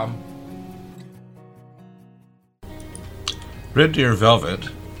medical.com. Red Deer Velvet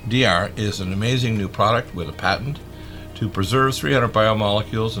DR is an amazing new product with a patent to preserve 300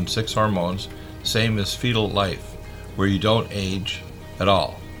 biomolecules and 6 hormones, same as fetal life, where you don't age at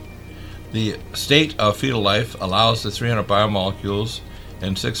all. The state of fetal life allows the 300 biomolecules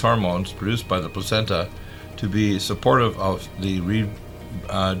and 6 hormones produced by the placenta to be supportive of the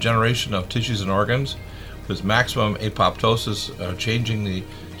regeneration of tissues and organs, with maximum apoptosis, changing the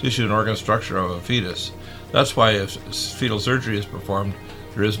tissue and organ structure of a fetus. That's why if fetal surgery is performed,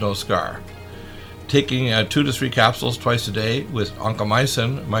 there is no scar. Taking 2 to 3 capsules twice a day with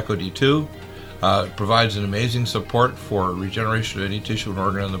oncomycin, myco-D2, provides an amazing support for regeneration of any tissue and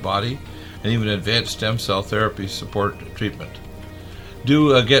organ in the body, and even advanced stem cell therapy support treatment.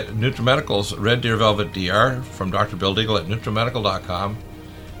 Do get NutriMedical's Red Deer Velvet DR from Dr. Bill Deagle at NutriMedical.com,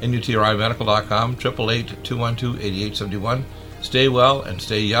 NutriMedical.com, 888-212-8871. Stay well and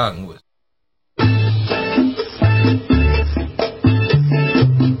stay young.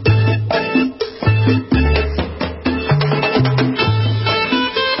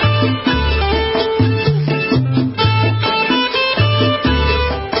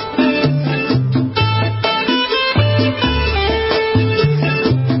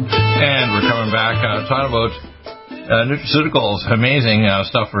 Talking about nutraceuticals, amazing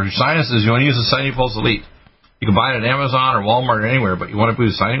stuff for sinuses. You want to use the Sinupulse Elite. You can buy it at Amazon or Walmart or anywhere, but you want to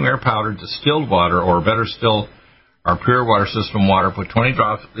use Sineware powder, distilled water, or better still, our pure water system water. Put 20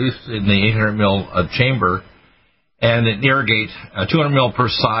 drops at least in the 800 ml chamber, and then irrigate 200 ml per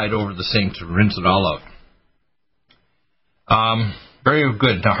side over the sink to rinse it all out. Very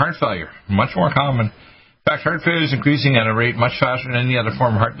good. Now, heart failure, much more common. In fact, heart failure is increasing at a rate much faster than any other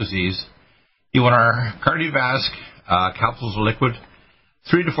form of heart disease. You want our Cardiovasc capsules or liquid,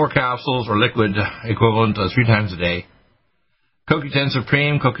 3 to 4 capsules or liquid equivalent 3 times a day. CoQ10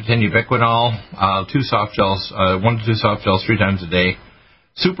 Supreme, CoQ10 Ubiquinol, 2 soft gels, 1 to 2 soft gels 3 times a day.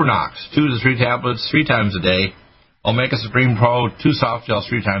 Supernox, 2 to 3 tablets 3 times a day. Omega Supreme Pro, 2 soft gels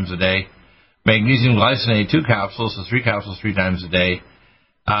 3 times a day. Magnesium glycinate, 2 capsules to 3 capsules 3 times a day.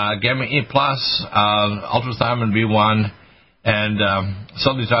 Gamma E Plus, ultrathymine B1, and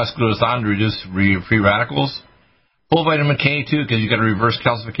sulfitosglutathione to reduce free radicals. Full vitamin K, too, because you got to reverse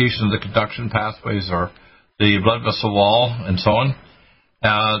calcification of the conduction pathways or the blood vessel wall and so on.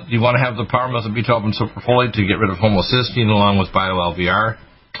 You want to have the power methyl B12 and superfolate to get rid of homocysteine along with bio-LVR.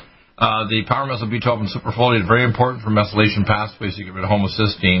 The power methyl B12 and superfolate is very important for methylation pathways to get rid of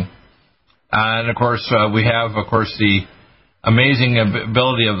homocysteine. And, of course, we have, the amazing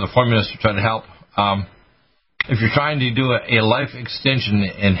ability of the formulas to try to help. If you're trying to do a life extension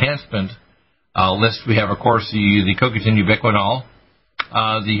enhancement list, we have, of course, the CoQ10 Ubiquinol,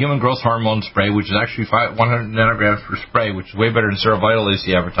 the human growth hormone spray, which is actually 100 nanograms per spray, which is way better than Cerevital they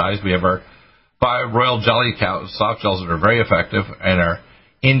see advertised. We have our 5 Royal Jelly soft gels that are very effective, and our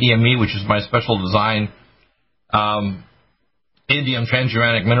Indium E, which is my special design indium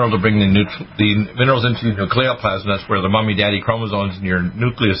transuranic mineral to bring the minerals into the nucleoplasm. That's where the mommy-daddy chromosomes in your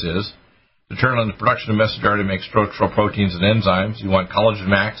nucleus is. To turn on the production of messenger RNA to make structural proteins and enzymes. You want Collagen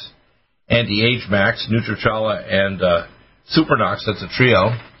Max, Anti-Age Max, Nutricella, and Supernox. That's a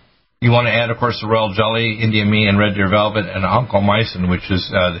trio. You want to add, of course, the Royal Jelly, Indium E, and Red Deer Velvet, and oncomycin, which has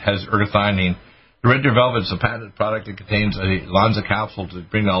ergothionine. The Red Deer Velvet is a patented product that contains a Lonza capsule to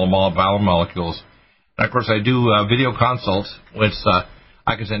bring all the biomolecules. And, of course, I do video consults.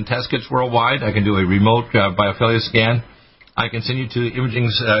 I can send test kits worldwide. I can do a remote biophilia scan. I can send you to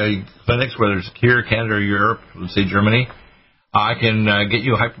imaging clinics, whether it's here, Canada, or Europe, let's say Germany. I can get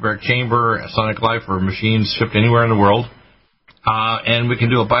you a hyperbaric chamber, a sonic life, or machines shipped anywhere in the world. And we can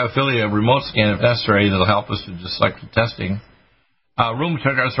do a biophilia remote scan if necessary that'll help us to just select the testing.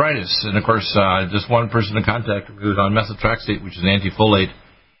 Rheumatoid arthritis, and of course, just one person in contact who was on methotrexate, which is an antifolate,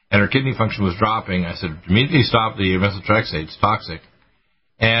 and her kidney function was dropping. I said, immediately stop the methotrexate, it's toxic.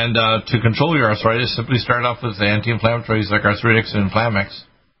 And to control your arthritis, simply start off with anti-inflammatories like Arthritis and Inflamex.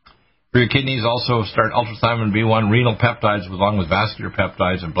 For your kidneys, also start ultrathymine B1, renal peptides along with vascular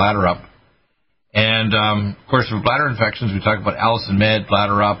peptides and bladder up. And, of course, for bladder infections, we talk about Allicin Med,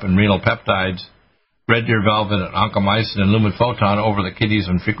 bladder up, and renal peptides, Red Deer Velvet, and oncomycin, and lumen photon over the kidneys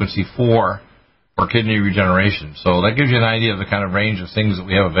on frequency 4 for kidney regeneration. So that gives you an idea of the kind of range of things that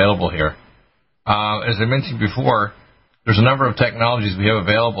we have available here. As I mentioned before, there's a number of technologies we have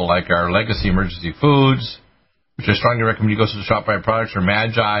available, like our Legacy Emergency Foods, which I strongly recommend you go to the ShopRite products, or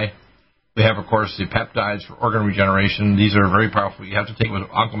Magi. We have, of course, the peptides for organ regeneration. These are very powerful. You have to take it with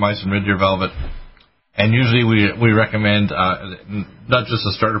oncomycin, red deer velvet. And usually we recommend not just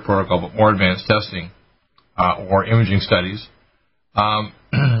a starter protocol, but more advanced testing or imaging studies.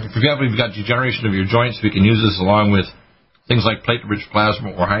 For example, if you've got degeneration of your joints, we can use this along with things like platelet-rich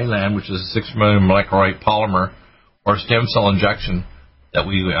plasma or Highland, which is a 6 million molecular polymer, or stem cell injection that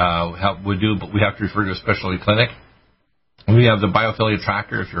we would do, but we have to refer to a specialty clinic. And we have the biophilia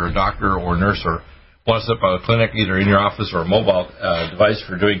tracker if you're a doctor or nurse or want to set up a clinic either in your office or a mobile device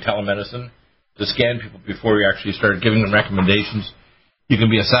for doing telemedicine to scan people before we actually start giving them recommendations. You can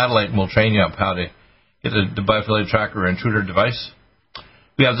be a satellite and we'll train you up how to get the biophilia tracker or intruder device.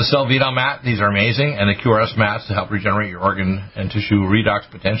 We have the Cell Vita mat. These are amazing. And the QRS mats to help regenerate your organ and tissue redox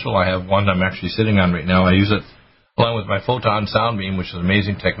potential. I have one I'm actually sitting on right now. I use it along with my photon sound beam, which is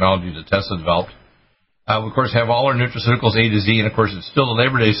amazing technology that Tessa developed. We, of course, have all our nutraceuticals A to Z. And, of course, it's still the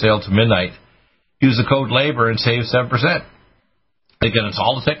Labor Day sale to midnight. Use the code LABOR and save 7%. Again, it's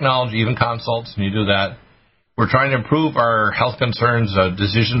all the technology, even consults, and you do that. We're trying to improve our health concerns,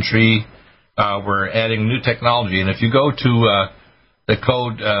 decision tree. We're adding new technology. And if you go to the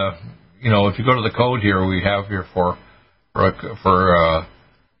code, if you go to the code here, we have here for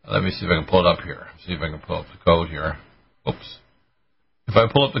let me see if I can pull it up here. See if I can pull up the code here. Oops. If I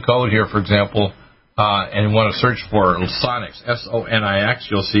pull up the code here, for example, and you want to search for Sonix, S-O-N-I-X,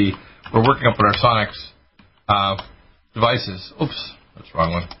 you'll see we're working up on our Sonix devices. Oops, that's the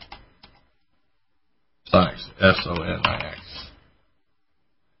wrong one. Sonix, S-O-N-I-X.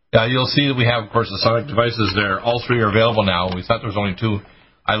 Yeah, you'll see that we have, of course, the Sonic devices there. All three are available now. We thought there was only two.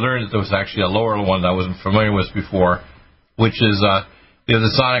 I learned that there was actually a lower one that I wasn't familiar with before, which is we have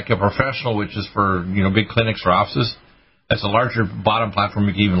the Sonic Professional, which is for big clinics or offices. That's a larger bottom platform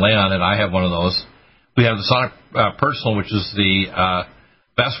you can even lay on it. I have one of those. We have the Sonic Personal, which is the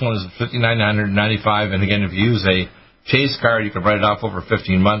best one, is $59.95. And again, if you use a Chase card, you can write it off over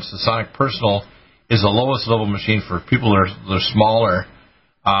 15 months. The Sonic Personal is the lowest level machine for people that are smaller.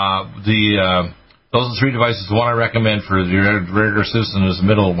 Those are the three devices. The one I recommend for the regular citizen is the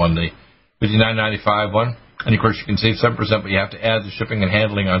middle one, the $59.95 one. And, of course, you can save 7%, but you have to add the shipping and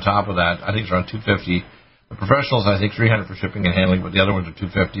handling on top of that. I think it's around $250. The Professionals, I think, $300 for shipping and handling, but the other ones are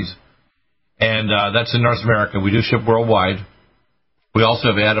 $250s. And that's in North America. We do ship worldwide. We also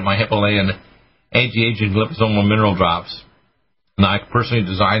have added my Himalayan anti-aging liposomal mineral drops. And I personally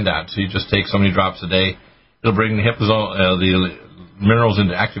designed that. So you just take so many drops a day. It'll bring the minerals in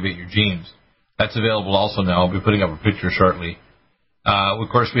to activate your genes. That's available also now. I'll be putting up a picture shortly. Of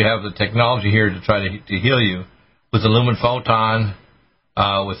course, we have the technology here to try to heal you with the Lumen Photon,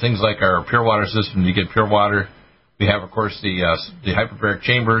 with things like our pure water system. You get pure water. We have, of course, the hyperbaric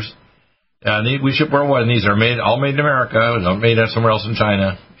chambers. We ship worldwide, and these are all made in America, not made somewhere else in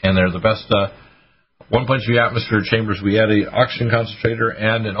China, and they're the best 1.3 atmosphere chambers. We add an oxygen concentrator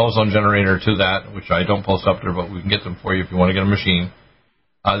and an ozone generator to that, which I don't post up there, but we can get them for you if you want to get a machine.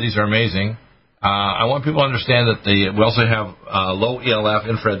 These are amazing. I want people to understand that we also have low ELF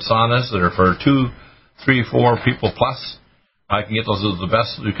infrared saunas that are for 2, 3, 4 people plus. I can get those as the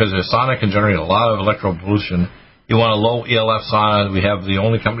best because a sauna can generate a lot of electro pollution. You want a low ELF sauna. We have the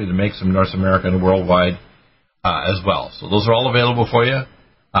only company that makes them in North America and worldwide as well. So those are all available for you.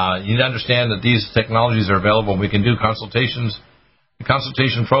 You need to understand that these technologies are available. We can do consultations. The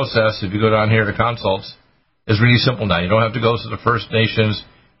consultation process, if you go down here to consults, is really simple now. You don't have to go to the First Nations.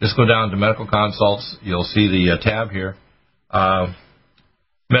 Just go down to medical consults. You'll see the tab here.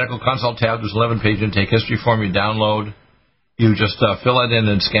 Medical consult tab. There's 11-page intake history form you download. You just fill it in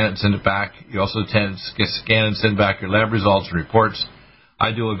and scan it and send it back. You also scan and send back your lab results and reports.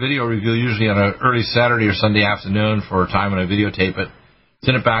 I do a video review usually on an early Saturday or Sunday afternoon for a time when I videotape it.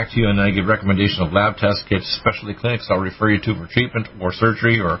 Send it back to you, and then I give recommendation of lab test kits, specialty clinics I'll refer you to for treatment or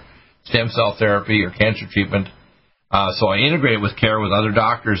surgery or stem cell therapy or cancer treatment. So I integrate with care with other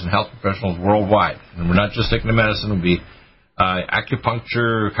doctors and health professionals worldwide. And we're not just sticking to medicine. It'll be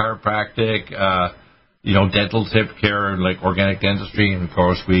acupuncture, chiropractic, dental tip care, like organic dentistry. And, of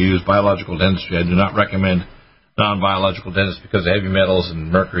course, we use biological dentistry. I do not recommend non-biological dentistry because of heavy metals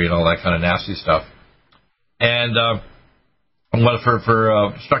and mercury and all that kind of nasty stuff. And for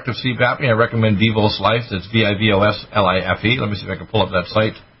obstructive sleep apnea, I recommend Vivos Life. That's VIVOSLIFE. Let me see if I can pull up that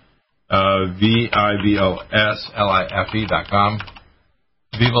site. VIVOSLIFE.com.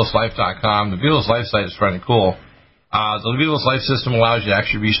 VivosLife.com. The Vivos Life site is pretty cool. The Vivos Life system allows you to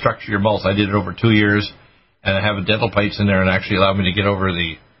actually restructure your mouth. I did it over 2 years, and I have a dental plates in there and actually allowed me to get over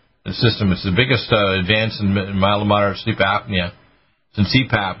the system. It's the biggest advance in mild to moderate sleep apnea since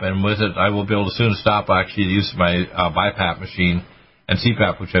CPAP, and with it, I will be able to soon stop actually the use of my BiPAP machine and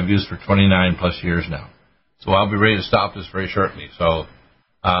CPAP, which I've used for 29 plus years now. So I'll be ready to stop this very shortly. So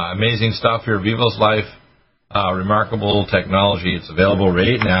amazing stuff here, Vivos Life, remarkable technology. It's available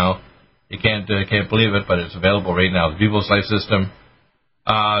right now. You can't believe it, but it's available right now. The Vivos Life system,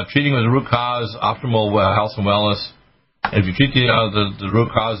 treating with the root cause, optimal health and wellness. And if you treat the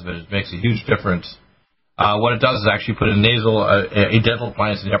root cause of it makes a huge difference. What it does is actually put a dental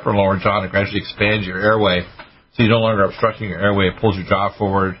appliance in the upper and lower jaw, and it gradually expands your airway, so you're no longer obstructing your airway. It pulls your jaw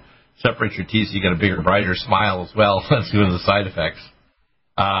forward, separates your teeth, so you get a bigger, brighter smile as well. That's one of the side effects.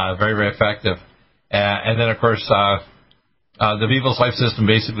 Very, very effective. And then, of course, the Vivos Life system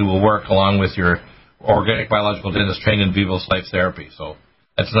basically will work along with your organic biological dentist trained in Vivos Life therapy. So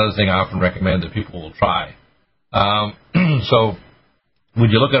that's another thing I often recommend that people will try. So when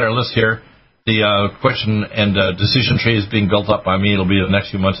you look at our list here, the question and decision tree is being built up by me. It'll be the next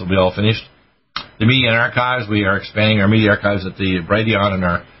few months. It'll be all finished. The media and archives, we are expanding our media archives at the Brighteon and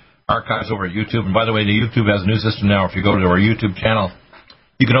our archives over at YouTube. And by the way, the YouTube has a new system now. If you go to our YouTube channel,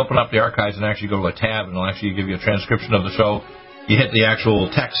 you can open up the archives and actually go to a tab, and it'll actually give you a transcription of the show. You hit the actual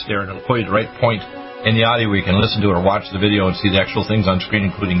text there, and it'll put you to the right point in the audio where you can listen to it or watch the video and see the actual things on screen,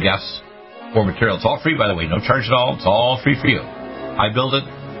 including guests, more material. It's all free, by the way. No charge at all. It's all free for you. I build it.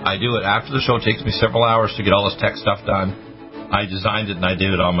 I do it after the show. It takes me several hours to get all this tech stuff done. I designed it, and I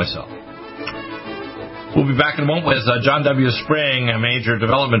did it all myself. We'll be back in a moment with John W. Spring, a major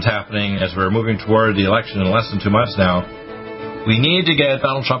development happening as we're moving toward the election in less than 2 months now. We need to get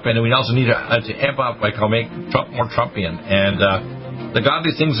Donald Trump in, and we also need to amp up, make Trump more Trumpian. And the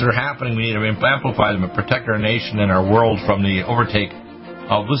godly things that are happening, we need to amplify them and protect our nation and our world from the overtake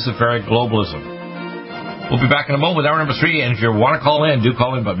of Luciferic globalism. We'll be back in a moment with hour number 3, and if you want to call in, do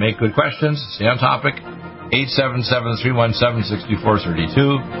call in, but make good questions. Stay on topic. 877-317-6432.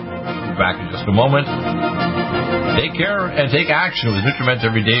 We'll be back in just a moment. Take care and take action with NutriMeds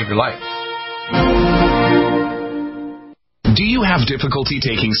every day of your life. Do you have difficulty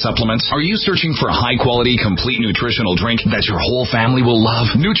taking supplements? Are you searching for a high-quality, complete nutritional drink that your whole family will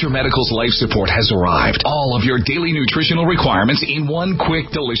love? NutriMedical's Life Support has arrived. All of your daily nutritional requirements in one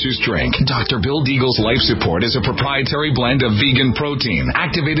quick, delicious drink. Dr. Bill Deagle's Life Support is a proprietary blend of vegan protein,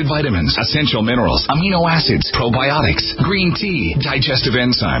 activated vitamins, essential minerals, amino acids, probiotics, green tea, digestive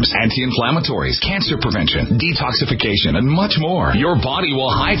enzymes, anti-inflammatories, cancer prevention, detoxification, and much more. Your body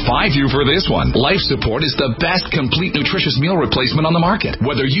will high-five you for this one. Life Support is the best complete nutritious meal replacement on the market.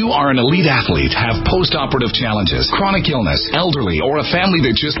 Whether you are an elite athlete, have post-operative challenges, chronic illness, elderly, or a family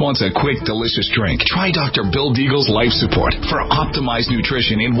that just wants a quick, delicious drink, try Dr. Bill Deagle's Life Support for optimized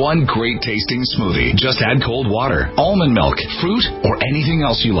nutrition in one great-tasting smoothie. Just add cold water, almond milk, fruit, or anything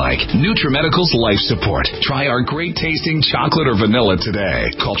else you like. NutriMedical's Life Support. Try our great-tasting chocolate or vanilla today.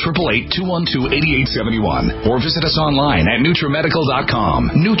 Call 888-212-8871 or visit us online at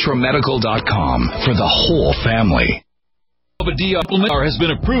NutriMedical.com. NutriMedical.com for the whole family. D supplement has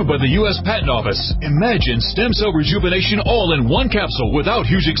been approved by the U.S. Patent Office. Imagine stem cell rejuvenation all in one capsule without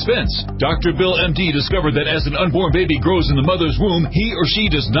huge expense. Dr. Bill M.D. discovered that as an unborn baby grows in the mother's womb, he or she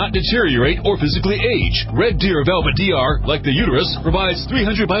does not deteriorate or physically age. Red Deer Velvet DR, like the uterus, provides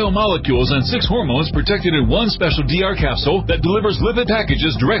 300 biomolecules and 6 hormones protected in one special DR capsule that delivers lipid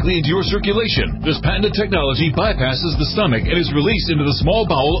packages directly into your circulation. This patented technology bypasses the stomach and is released into the small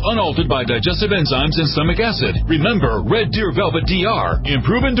bowel unaltered by digestive enzymes and stomach acid. Remember, Red Deer Velvet DR.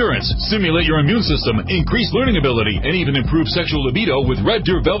 Improve endurance, stimulate your immune system, increase learning ability, and even improve sexual libido with Red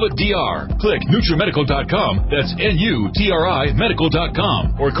Deer Velvet DR. Click NutriMedical.com, that's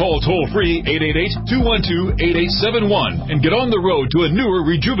NutriMedical.com, or call toll-free 888-212-8871 and get on the road to a newer,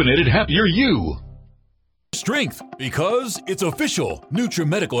 rejuvenated, happier you. Strength, because it's official.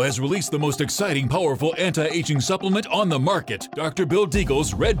 NutriMedical has released the most exciting, powerful anti-aging supplement on the market. Dr. Bill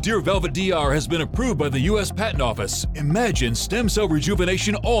Deagle's Red Deer Velvet DR has been approved by the U.S. Patent Office. Imagine stem cell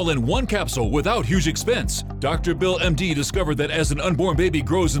rejuvenation all in one capsule without huge expense. Dr. Bill M.D. discovered that as an unborn baby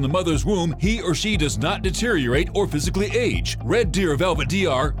grows in the mother's womb, he or she does not deteriorate or physically age. Red Deer Velvet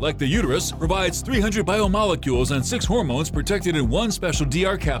DR, like the uterus, provides 300 biomolecules and 6 hormones protected in one special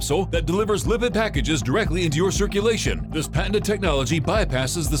DR capsule that delivers lipid packages directly into your circulation. This patented technology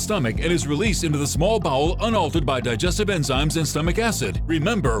bypasses the stomach and is released into the small bowel unaltered by digestive enzymes and stomach acid.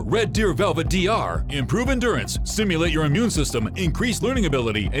 Remember, Red Deer Velvet DR. Improve endurance, stimulate your immune system, increase learning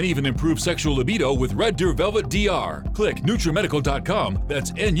ability, and even improve sexual libido with Red Deer Velvet DR. Click NutriMedical.com, that's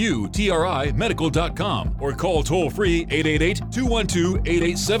NutriMedical.com, or call toll-free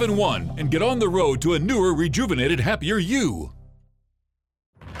 888-212-8871 and get on the road to a newer, rejuvenated, happier you.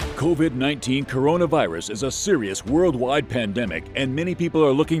 COVID-19 coronavirus is a serious worldwide pandemic, and many people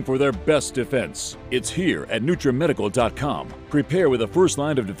are looking for their best defense. It's here at NutriMedical.com. Prepare with a first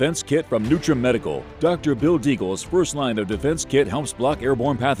line of defense kit from NutriMedical. Dr. Bill Deagle's first line of defense kit helps block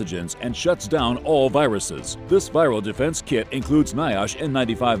airborne pathogens and shuts down all viruses. This viral defense kit includes NIOSH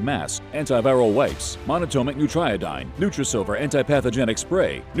N95 mask, antiviral wipes, monatomic nutriodine, NutriSilver antipathogenic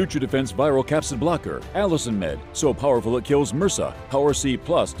spray, NutriDefense viral capsid blocker, Allison Med, so powerful it kills MRSA, Power C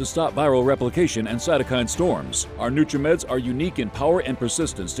Plus to stop viral replication and cytokine storms. Our NutriMeds are unique in power and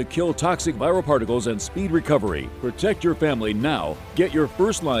persistence to kill toxic viral particles and speed recovery. Protect your family now. Get your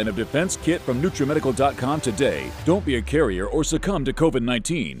first line of defense kit from NutriMedical.com today. Don't be a carrier or succumb to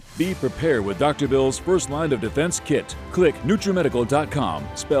COVID-19. Be prepared with Dr. Bill's first line of defense kit. Click NutriMedical.com,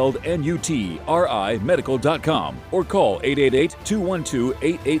 spelled N-U-T-R-I Medical.com, or call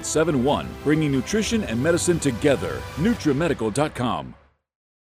 888-212-8871, bringing nutrition and medicine together. NutriMedical.com.